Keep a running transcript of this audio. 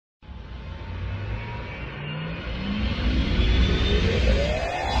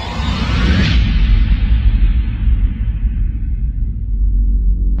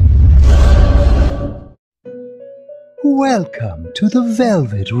Welcome to the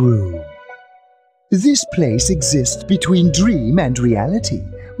Velvet Room. This place exists between dream and reality,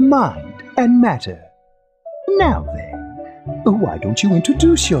 mind and matter. Now then, why don't you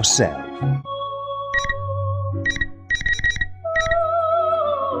introduce yourself?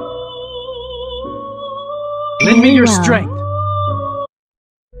 Lend me your strength.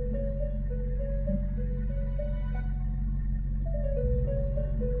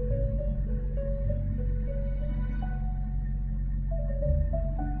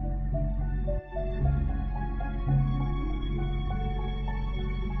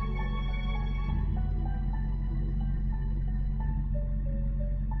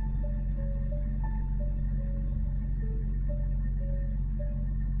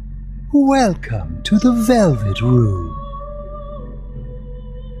 Welcome to the Velvet Room.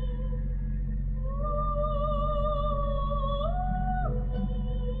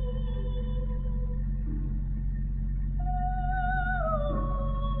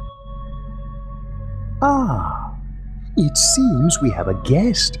 Ah, it seems we have a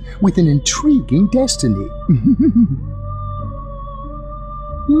guest with an intriguing destiny.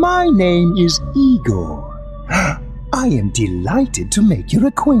 My name is Igor. I am delighted to make your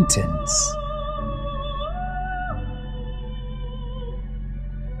acquaintance.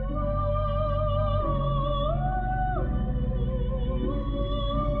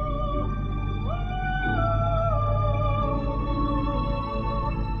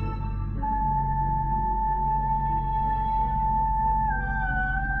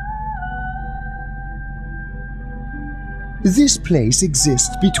 This place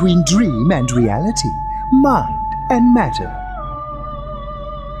exists between dream and reality, mind and matter.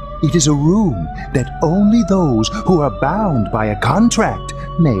 It is a room that only those who are bound by a contract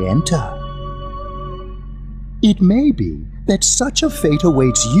may enter. It may be that such a fate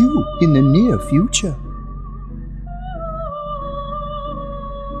awaits you in the near future.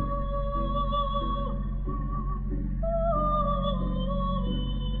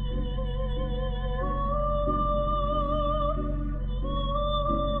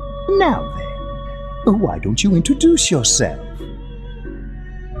 Now then, why don't you introduce yourself?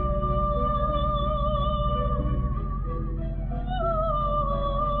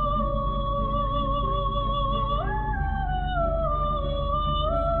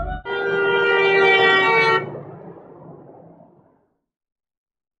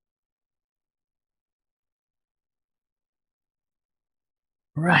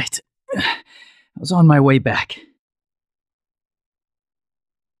 Right. I was on my way back.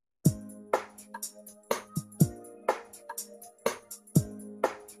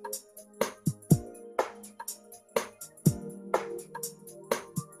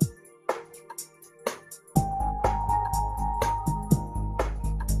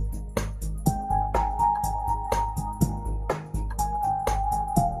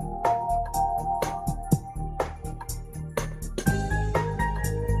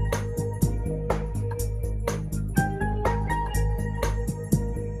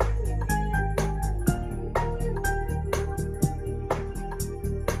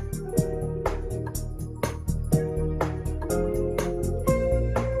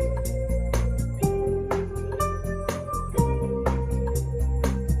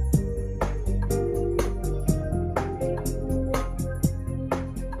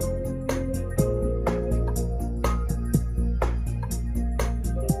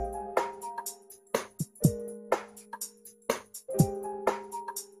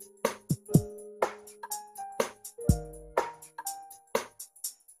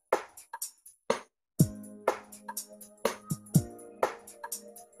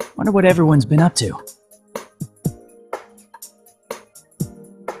 Wonder what everyone's been up to.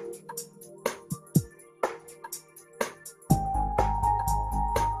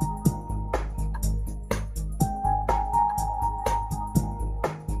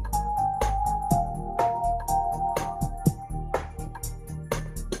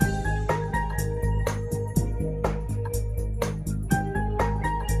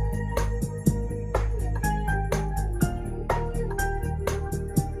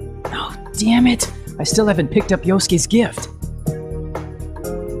 Damn it! I still haven't picked up Yosuke's gift.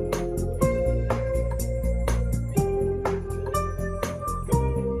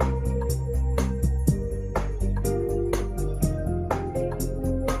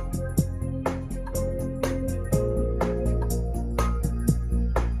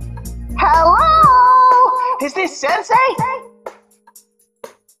 Hello? Is this Sensei?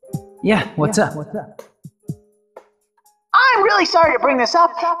 Yeah, what's up? I'm really sorry to bring this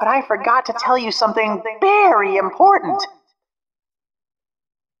up, but I forgot to tell you something very important.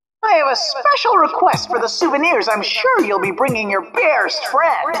 I have a special request for the souvenirs I'm sure you'll be bringing your best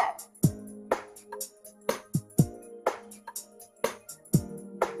friend.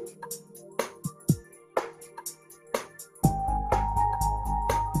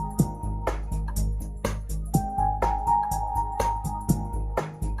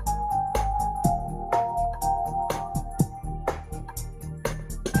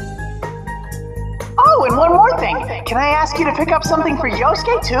 Oh, and one more thing. Can I ask you to pick up something for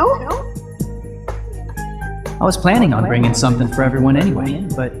Yosuke, too? I was planning on bringing something for everyone anyway,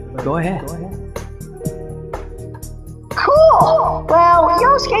 but go ahead. Cool! Well,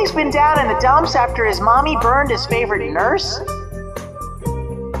 Yosuke's been down in the dumps after his mommy burned his favorite nurse.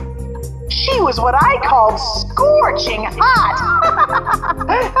 She was what I called scorching hot!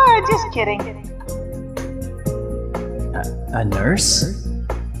 Just kidding. A nurse?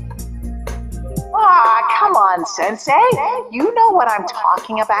 Ah, come on, Sensei. You know what I'm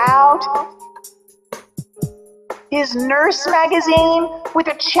talking about. His nurse magazine with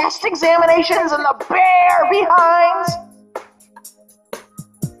the chest examinations and the bear behinds.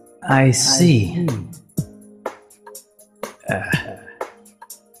 I see.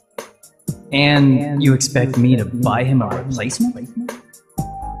 And you expect me to buy him a replacement?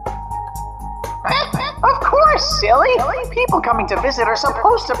 Of course, silly. People coming to visit are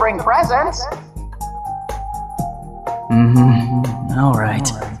supposed to bring presents. All right.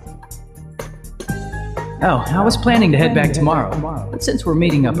 Oh, I was planning to head back tomorrow, but since we're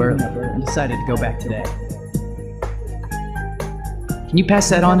meeting up early, I decided to go back today. Can you pass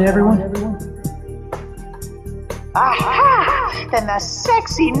that on to everyone? Aha! Then the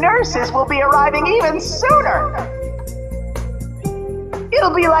sexy nurses will be arriving even sooner!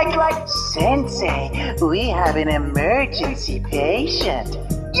 It'll be like, Sensei, we have an emergency patient.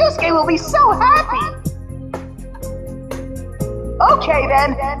 Yusuke will be so happy! Okay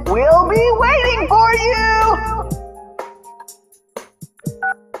then, we'll be waiting for you!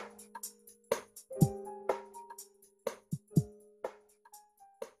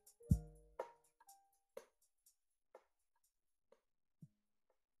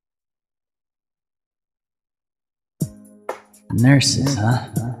 Nurses, huh?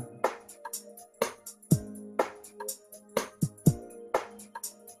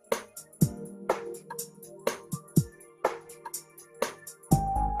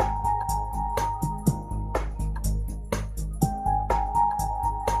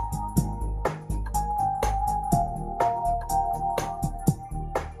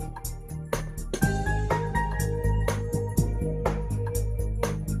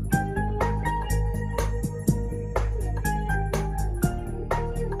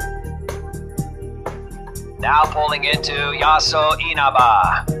 Now pulling into Yaso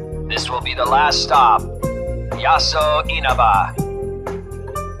Inaba. This will be the last stop. Yaso Inaba.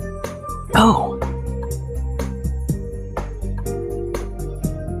 Oh!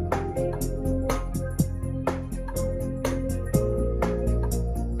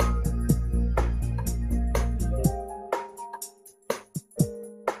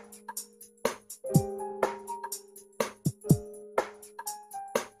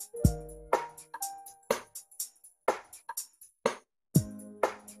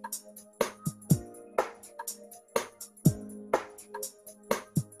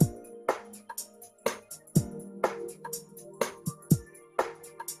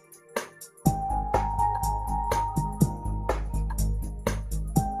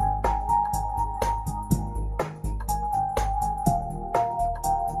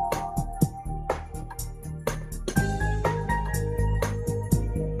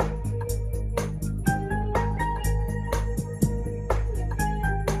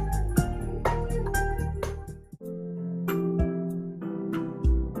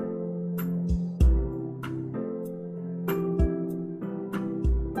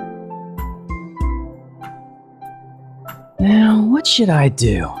 Now, what should I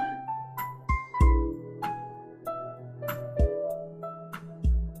do?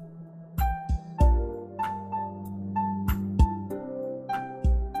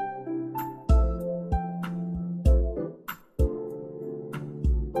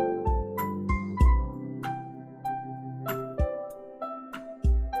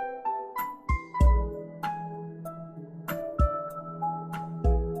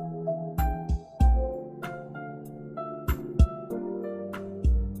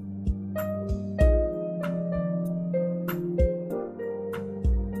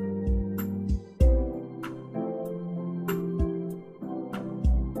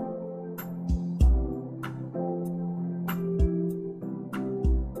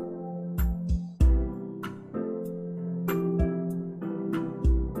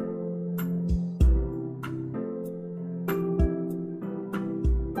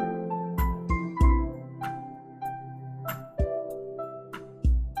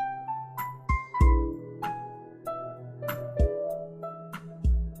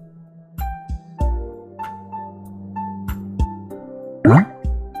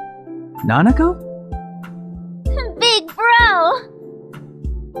 Nanako? Big bro!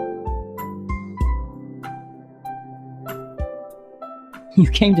 You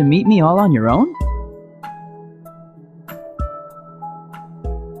came to meet me all on your own?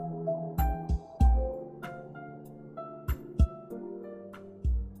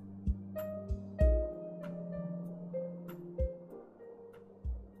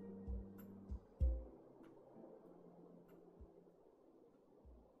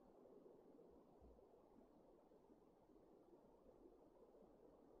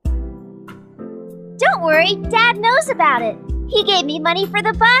 Don't worry, Dad knows about it. He gave me money for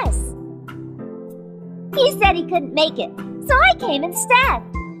the bus. He said he couldn't make it, so I came instead.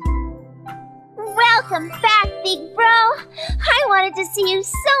 Welcome back, big bro. I wanted to see you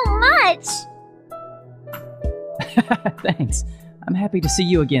so much. Thanks. I'm happy to see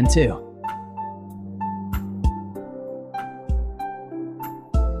you again, too.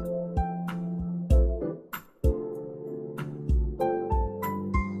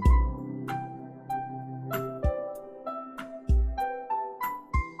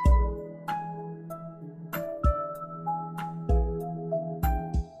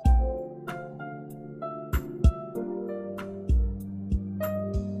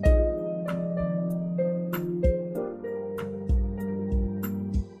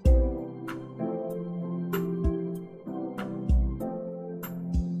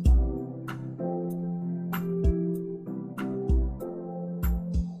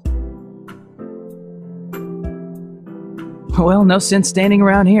 Well, no sense standing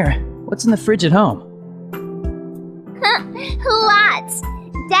around here. What's in the fridge at home? Lots.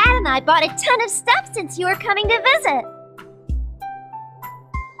 Dad and I bought a ton of stuff since you were coming to visit.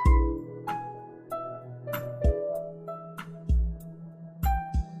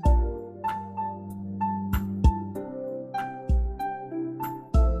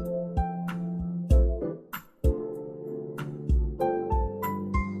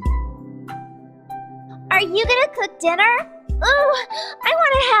 Are you gonna cook dinner? Ooh, I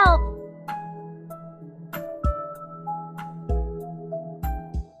want to help.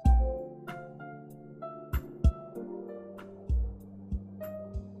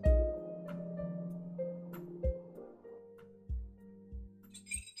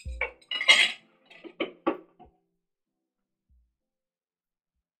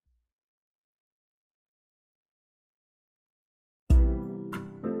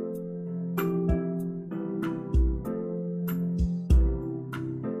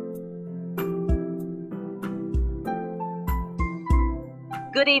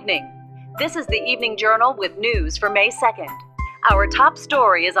 Good evening. This is the Evening Journal with news for May 2nd. Our top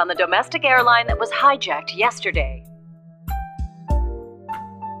story is on the domestic airline that was hijacked yesterday.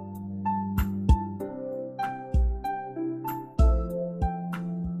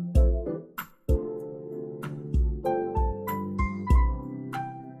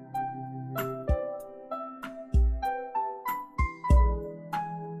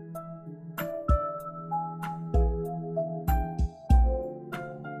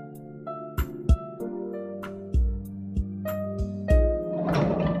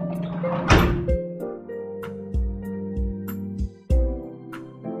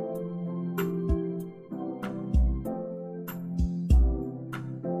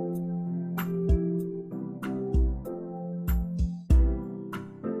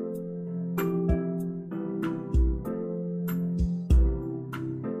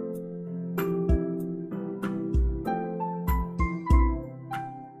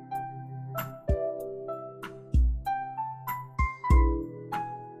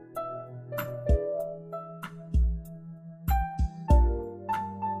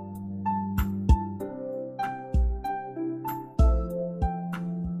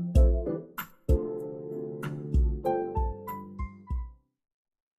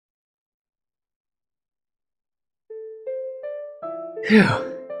 Phew.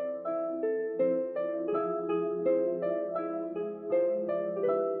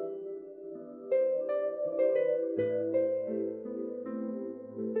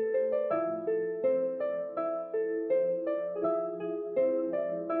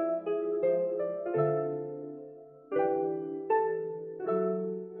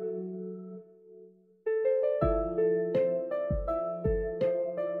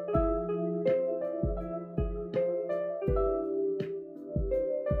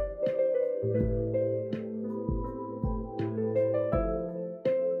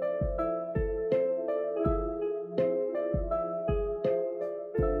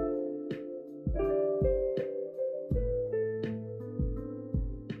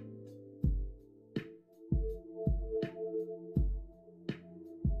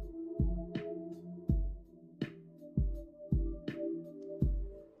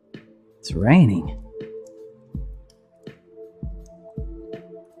 It's raining.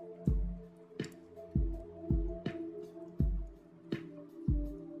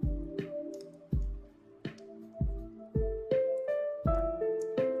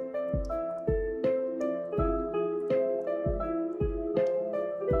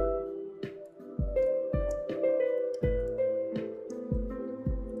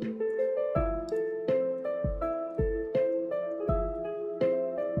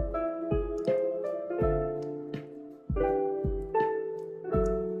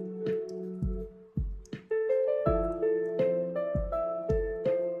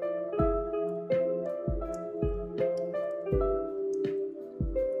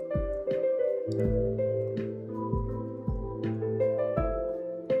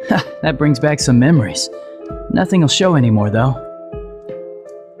 That brings back some memories. Nothing will show anymore, though.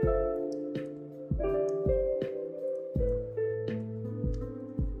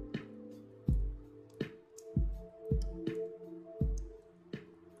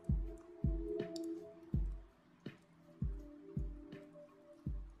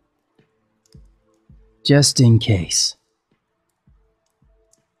 Just in case.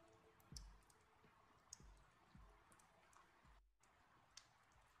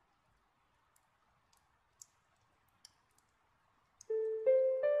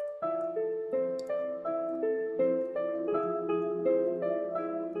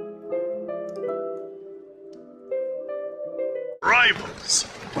 Rivals.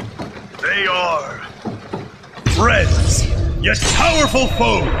 They are friends, yet powerful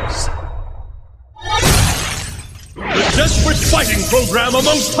foes. The desperate fighting program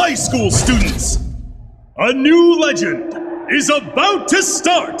amongst high school students. A new legend is about to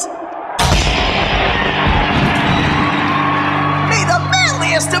start. May the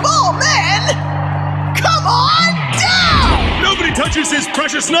manliest of all men come on down! Nobody touches his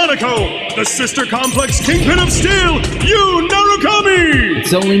precious Nanako, the sister complex kingpin of steel, Yu Narukami!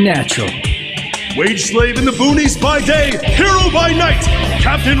 It's only natural. Wage slave in the boonies by day, hero by night,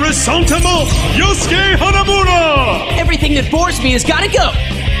 Captain Resentable, Yosuke Hanamura! Everything that bores me has gotta go!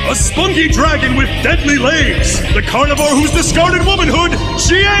 A spunky dragon with deadly legs, the carnivore who's discarded womanhood,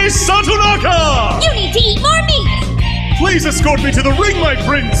 Chie Satonaka! You need to eat more meat! Please escort me to the ring, my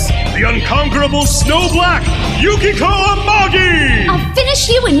prince! The unconquerable Snow Black, Yukiko Amagi! I'll finish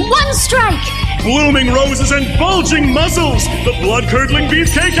you in one strike! Blooming roses and bulging muzzles, the blood-curdling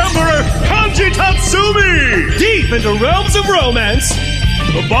beefcake emperor, Kanji Tatsumi! Deep into realms of romance,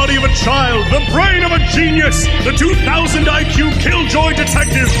 the body of a child, the brain of a genius, the 2000 IQ killjoy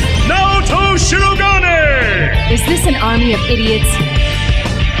detective, Naoto Shirogane! Is this an army of idiots?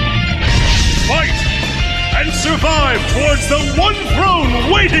 Fight and survive towards the one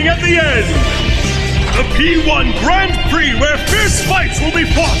throne waiting at the end! The P1 Grand Prix where fierce fights will be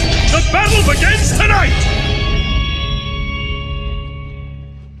fought! The battle begins tonight!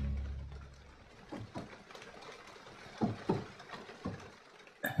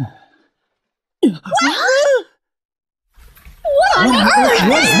 What on earth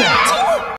was that?